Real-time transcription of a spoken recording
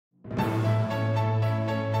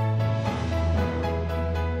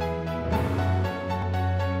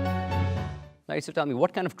Larry, so tell me,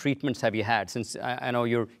 what kind of treatments have you had? Since I know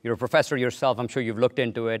you're a professor yourself, I'm sure you've looked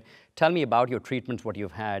into it. Tell me about your treatments, what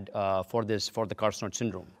you've had for the carcinoid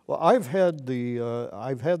syndrome. Well, I've had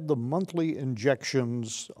the monthly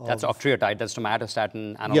injections. That's octreotide. That's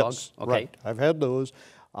somatostatin analogs. Yes, okay. Right. I've had those.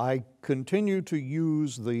 I continue to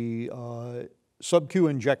use the sub-Q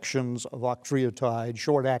injections of octreotide,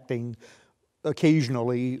 short-acting,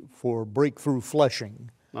 occasionally for breakthrough flushing.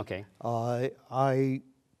 Okay. I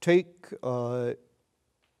take a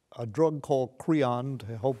drug called Creon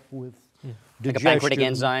to help with digestion. Like a pancreatic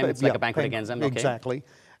enzyme? It's like a pancreatic enzyme? Okay. Exactly.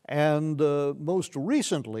 And most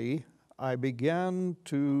recently, I began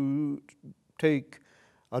to take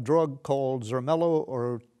a drug called Zermello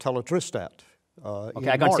or Teletristat. Okay,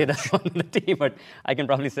 I can't say that on the team, but I can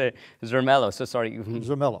probably say Zermello. So sorry.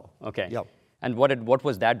 Zermello. Okay. Yep. And what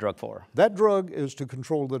was that drug for? That drug is to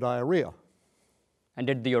control the diarrhea. And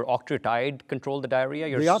did your octreotide control the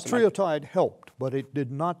diarrhea? The octreotide helped, but it did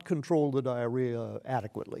not control the diarrhea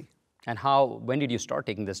adequately. And when did you start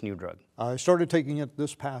taking this new drug? I started taking it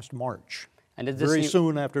this past March, and is this very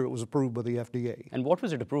soon after it was approved by the FDA. And what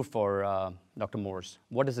was it approved for, Dr. Morse?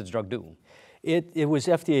 What does this drug do? It was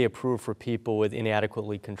FDA approved for people with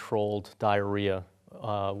inadequately controlled diarrhea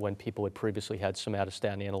when people had previously had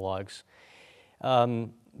somatostatin analogs.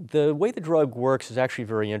 The way the drug works is actually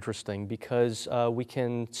very interesting because we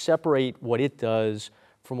can separate what it does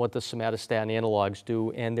from what the somatostatin analogs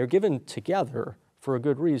do, and they're given together for a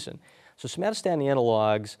good reason. So somatostatin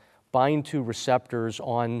analogs bind to receptors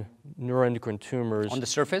on neuroendocrine tumors. On the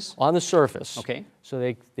surface? On the surface. Okay.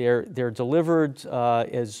 So they're delivered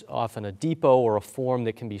as often a depot or a form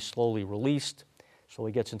that can be slowly released.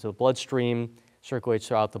 Slowly gets into the bloodstream, circulates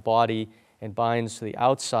throughout the body, and binds to the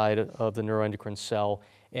outside of the neuroendocrine cell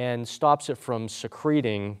and stops it from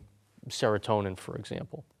secreting serotonin, for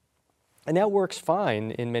example. And that works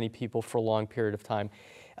fine in many people for a long period of time.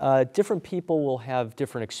 Different people will have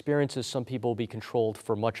different experiences. Some people will be controlled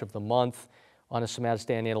for much of the month on a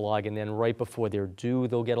somatostatin analog, and then right before they're due,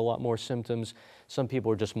 they'll get a lot more symptoms. Some people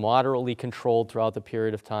are just moderately controlled throughout the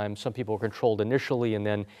period of time. Some people are controlled initially, and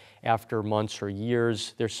then after months or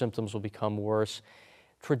years, their symptoms will become worse.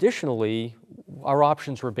 Traditionally, our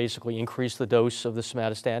options were basically increase the dose of the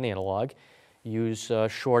somatostatin analog, use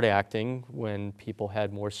short-acting when people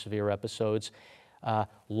had more severe episodes,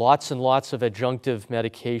 lots and lots of adjunctive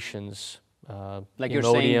medications. Like you're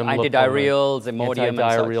saying, antidiarrheals, Imodium,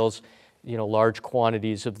 antidiarrheals, large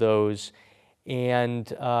quantities of those, and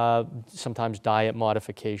sometimes diet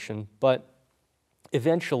modification. But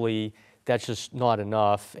eventually, that's just not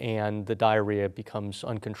enough, and the diarrhea becomes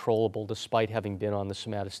uncontrollable despite having been on the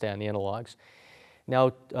somatostatin analogs.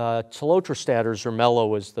 Now, Telotrestat, or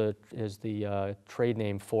Zermello is the trade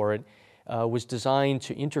name for it, was designed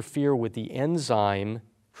to interfere with the enzyme,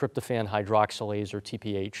 tryptophan hydroxylase, or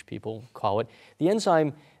TPH, people call it, the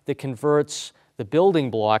enzyme that converts the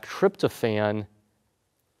building block, tryptophan,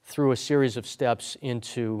 through a series of steps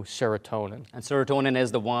into serotonin. And serotonin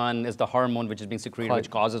is the hormone which is being secreted, which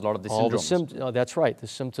causes a lot of the syndromes. That's right. The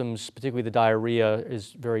symptoms, particularly the diarrhea,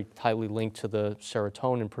 is very tightly linked to the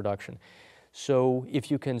serotonin production. So if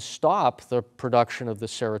you can stop the production of the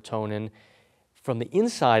serotonin from the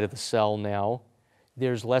inside of the cell now,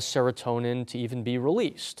 there's less serotonin to even be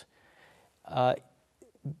released.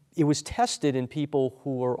 It was tested in people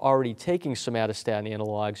who were already taking somatostatin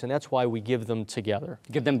analogs, and that's why we give them together.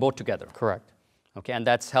 Give them both together? Correct. Okay, and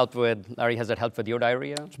that's helped with, Larry, has that helped with your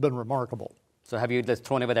diarrhea? It's been remarkable. So have you just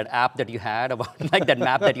thrown away that app that you had, about, like that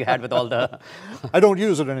map that you had with all the... I don't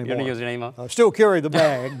use it anymore. You don't use it anymore? I still carry the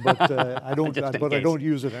bag, but I don't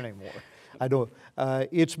use it anymore. I don't.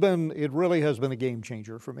 It really has been a game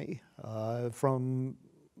changer for me. From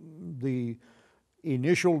the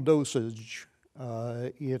initial dosage,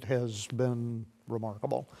 it has been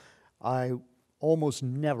remarkable. I almost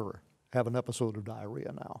never have an episode of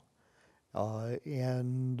diarrhea now.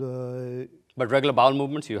 But regular bowel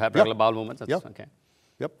movements, you have regular bowel movements? That's, okay.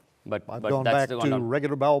 Yep. But I've gone back to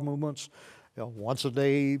regular bowel movements, once a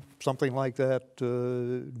day, something like that.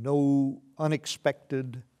 No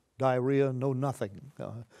unexpected diarrhea, no nothing.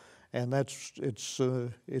 And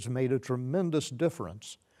it's made a tremendous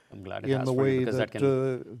difference. I'm glad it in has the for you, way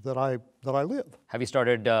because that I live. Have you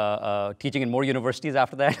started teaching in more universities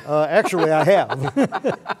after that? Actually, I have.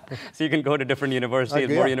 So you can go to different universities,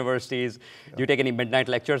 more universities. Do you take any midnight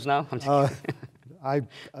lectures now?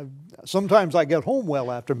 sometimes I get home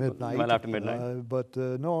well after midnight. Well after midnight. But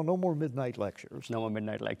no more midnight lectures. No more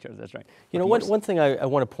midnight lectures, that's right. You know, one thing I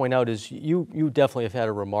want to point out is you definitely have had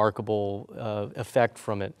a remarkable effect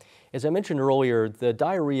from it. As I mentioned earlier, the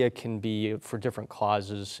diarrhea can be for different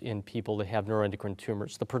causes in people that have neuroendocrine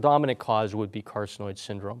tumors. The predominant cause would be carcinoid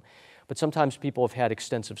syndrome. But sometimes people have had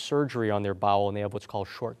extensive surgery on their bowel and they have what's called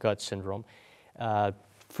short gut syndrome.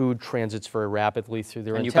 Food transits very rapidly through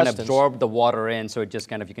their intestines. And you can absorb the water in, so it just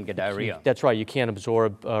kind of, you can get diarrhea. That's right. You can't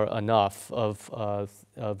absorb enough of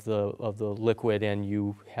the liquid and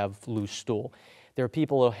you have loose stool. There are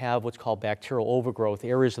people who have what's called bacterial overgrowth,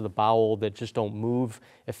 areas of the bowel that just don't move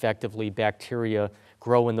effectively. Bacteria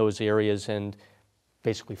grow in those areas and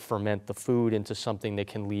basically ferment the food into something that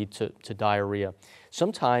can lead to diarrhea.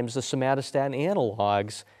 Sometimes the somatostatin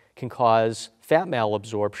analogs can cause fat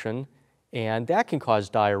malabsorption, and that can cause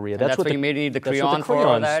diarrhea. And that's what you may need the Creon for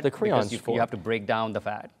all that? The Creon's because for. You have to break down the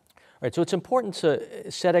fat. Right, so it's important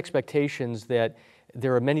to set expectations that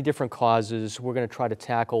there are many different causes. We're going to try to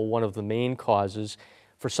tackle one of the main causes.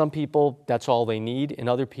 For some people, that's all they need. In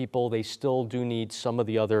other people, they still do need some of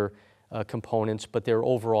the other components, but they're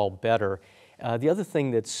overall better. The other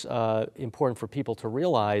thing that's important for people to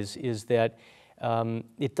realize is that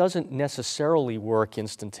it doesn't necessarily work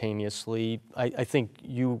instantaneously. I think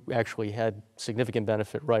you actually had significant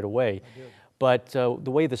benefit right away. I did. But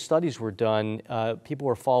the way the studies were done, people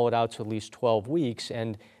were followed out to at least 12 weeks,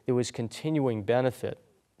 and there was continuing benefit.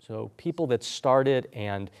 So people that started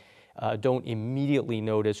and don't immediately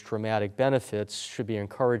notice dramatic benefits should be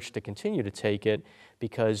encouraged to continue to take it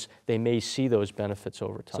because they may see those benefits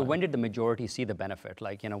over time. So when did the majority see the benefit?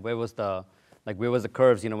 Like, you know, where was the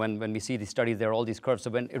curves? You know, when we see these studies, there are all these curves.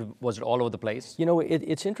 So was it all over the place? You know,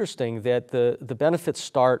 it's interesting that the benefits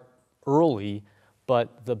start early,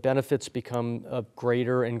 but the benefits become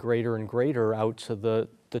greater and greater and greater out to the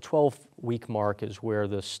 12-week mark is where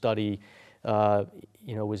the study,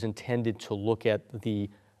 you know, was intended to look at the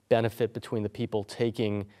benefit between the people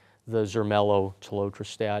taking the Zermelo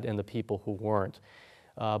telotrestat and the people who weren't.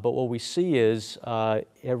 But what we see is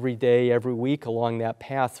every day, every week along that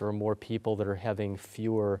path, there are more people that are having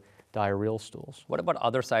fewer diarrheal stools. What about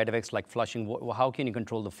other side effects like flushing? How can you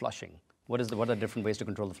control the flushing? What are different ways to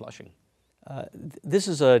control the flushing? This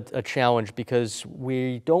is a challenge because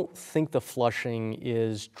we don't think the flushing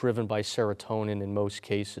is driven by serotonin in most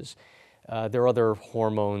cases. There are other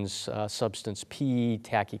hormones, substance P,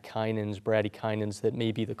 tachykinins, bradykinins that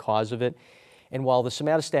may be the cause of it. And while the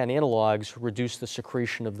somatostatin analogs reduce the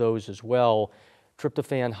secretion of those as well,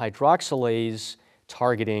 tryptophan hydroxylase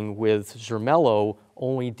targeting with Zermelo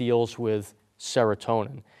only deals with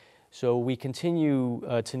serotonin. So we continue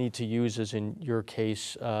to need to use, as in your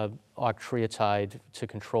case, octreotide to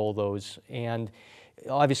control those. And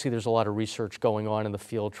obviously there's a lot of research going on in the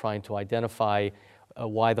field trying to identify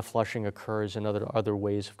why the flushing occurs and other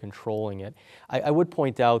ways of controlling it. I would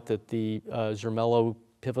point out that the Zermelo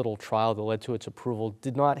pivotal trial that led to its approval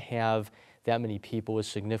did not have that many people with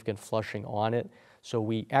significant flushing on it. So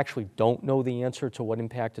we actually don't know the answer to what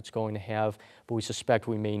impact it's going to have, but we suspect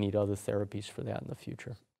we may need other therapies for that in the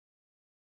future.